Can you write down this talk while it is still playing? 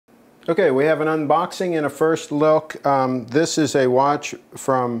Okay, we have an unboxing and a first look. This is a watch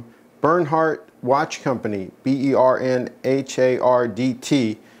from Bernhardt Watch Company, B-E-R-N-H-A-R-D-T,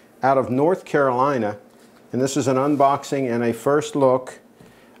 out of North Carolina. And this is an unboxing and a first look.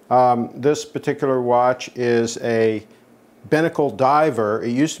 This particular watch is a Binnacle diver.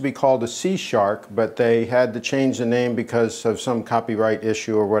 It used to be called a Sea Shark, but they had to change the name because of some copyright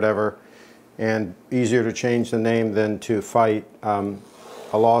issue or whatever, and easier to change the name than to fight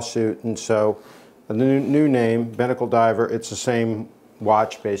a lawsuit. And so the new name, Binnacle Diver, it's the same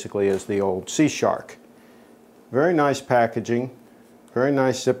watch basically as the old Sea Shark. Very nice packaging, very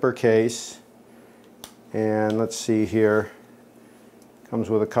nice zipper case, and let's see here, comes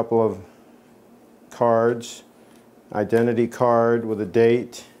with a couple of cards, identity card with a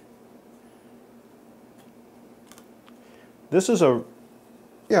date. This is a,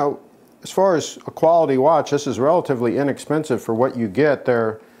 as far as a quality watch, this is relatively inexpensive for what you get.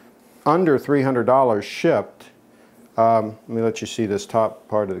 They're under $300 shipped. Let me let you see this top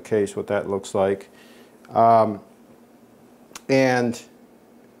part of the case, what that looks like. And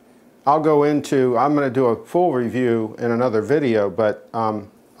I'll go into, I'm going to do a full review in another video, but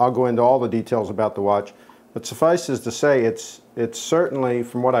I'll go into all the details about the watch. But suffices to say, it's certainly,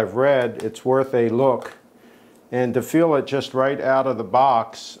 from what I've read, it's worth a look. And to feel it just right out of the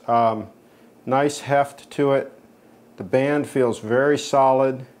box, nice heft to it. The band feels very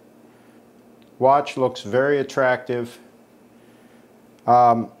solid. Watch looks very attractive.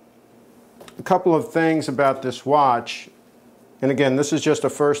 A couple of things about this watch, and again, this is just a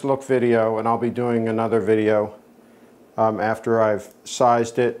first look video, and I'll be doing another video after I've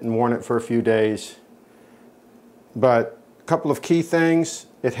sized it and worn it for a few days. But a couple of key things: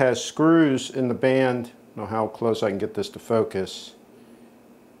 it has screws in the band. I don't know how close I can get this to focus.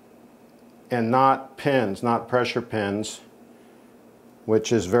 And not pins, not pressure pins,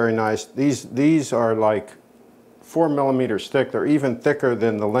 which is very nice. These are like 4 millimeters thick. They're even thicker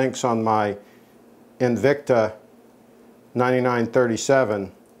than the links on my Invicta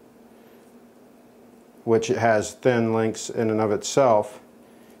 9937, which it has thin links in and of itself.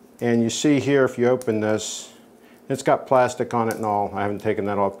 And you see here, if you open this, it's got plastic on it and all. I haven't taken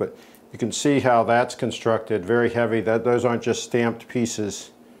that off, but you can see how that's constructed. Very heavy. Those aren't just stamped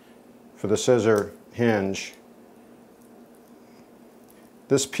pieces for the scissor hinge.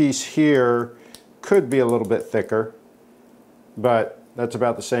 This piece here could be a little bit thicker, but that's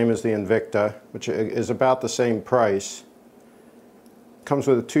about the same as the Invicta, which is about the same price. Comes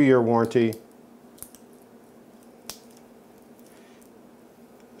with a 2-year warranty.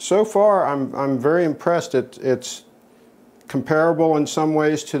 So far, I'm very impressed. It's comparable in some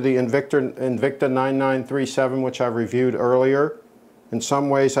ways to the Invicta 9937, which I reviewed earlier. In some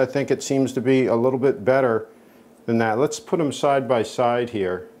ways, I think it seems to be a little bit better than that. Let's put them side by side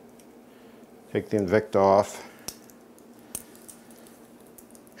here. Take the Invicta off.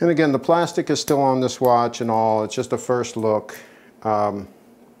 And again, the plastic is still on this watch and all. It's just a first look. But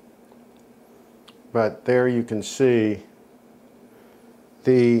there you can see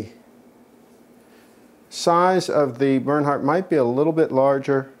the size of the Bernhardt might be a little bit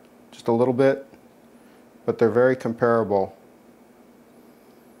larger, just a little bit, but they're very comparable.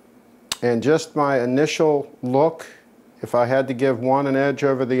 And just my initial look, if I had to give one an edge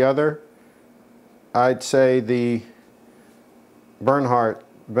over the other, I'd say the Bernhardt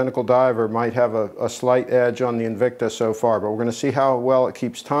Binnacle Diver might have a slight edge on the Invicta so far, but we're going to see how well it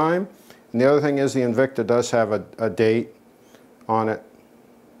keeps time. And the other thing is the Invicta does have a date on it.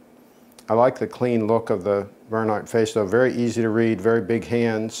 I like the clean look of the Bernhardt face, though. Very easy to read, very big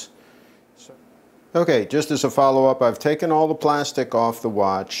hands. Okay, just as a follow-up, I've taken all the plastic off the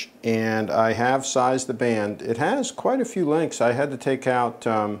watch and I have sized the band. It has quite a few links. I had to take out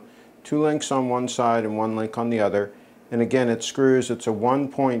 2 links on one side and 1 link on the other. And again, it screws. It's a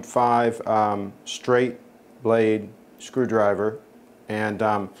 1.5 straight blade screwdriver. And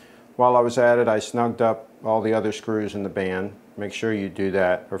while I was at it, I snugged up all the other screws in the band. Make sure you do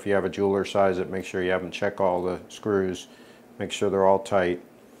that. Or if you have a jeweler size it, make sure you have them check all the screws. Make sure they're all tight.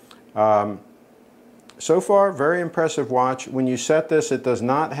 So far, very impressive watch. When you set this, it does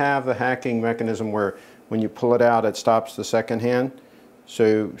not have the hacking mechanism where when you pull it out, it stops the second hand.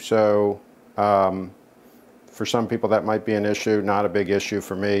 So for some people that might be an issue, not a big issue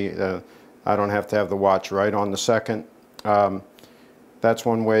for me. I don't have to have the watch right on the second. That's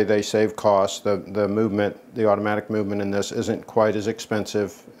one way they save costs. The movement, the automatic movement in this isn't quite as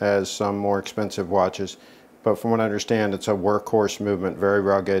expensive as some more expensive watches. But from what I understand, it's a workhorse movement, very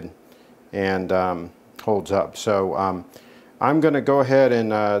rugged, and holds up. So I'm going to go ahead and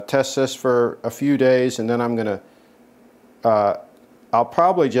test this for a few days, and then I'm going to I'll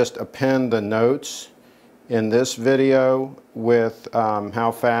probably just append the notes in this video with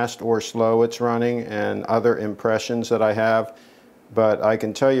how fast or slow it's running and other impressions that I have. But I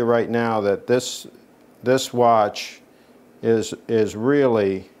can tell you right now that this watch is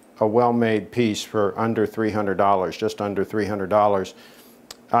really a well-made piece for under $300, just under $300.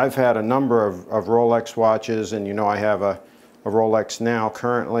 I've had a number of Rolex watches, and you know I have a Rolex now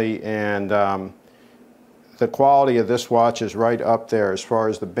currently, and the quality of this watch is right up there as far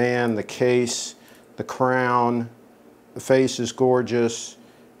as the band, the case, the crown, the face is gorgeous.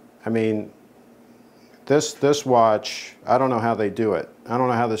 I mean, this watch, I don't know how they do it. I don't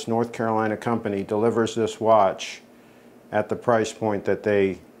know how this North Carolina company delivers this watch at the price point that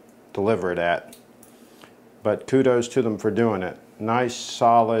they deliver it at. But kudos to them for doing it. Nice,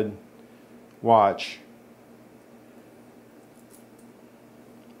 solid watch.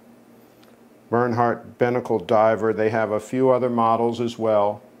 Bernhardt Binnacle diver. They have a few other models as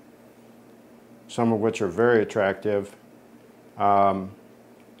well, some of which are very attractive. And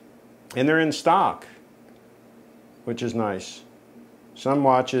they're in stock, which is nice. Some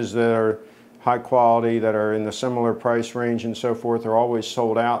watches that are high quality, that are in the similar price range and so forth, are always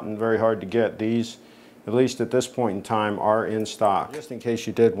sold out and very hard to get. These, at least at this point in time, are in stock. Just in case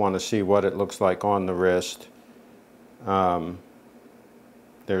you did want to see what it looks like on the wrist,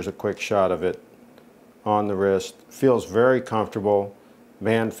 there's a quick shot of it on the wrist. Feels very comfortable.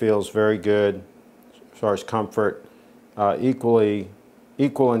 Band feels very good as far as comfort. Equal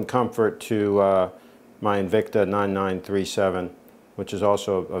in comfort to my Invicta 9937, which is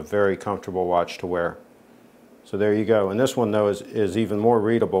also a very comfortable watch to wear. So there you go. And this one, though, is even more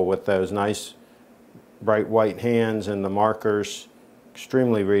readable with those nice bright white hands and the markers.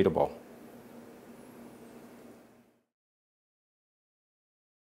 Extremely readable.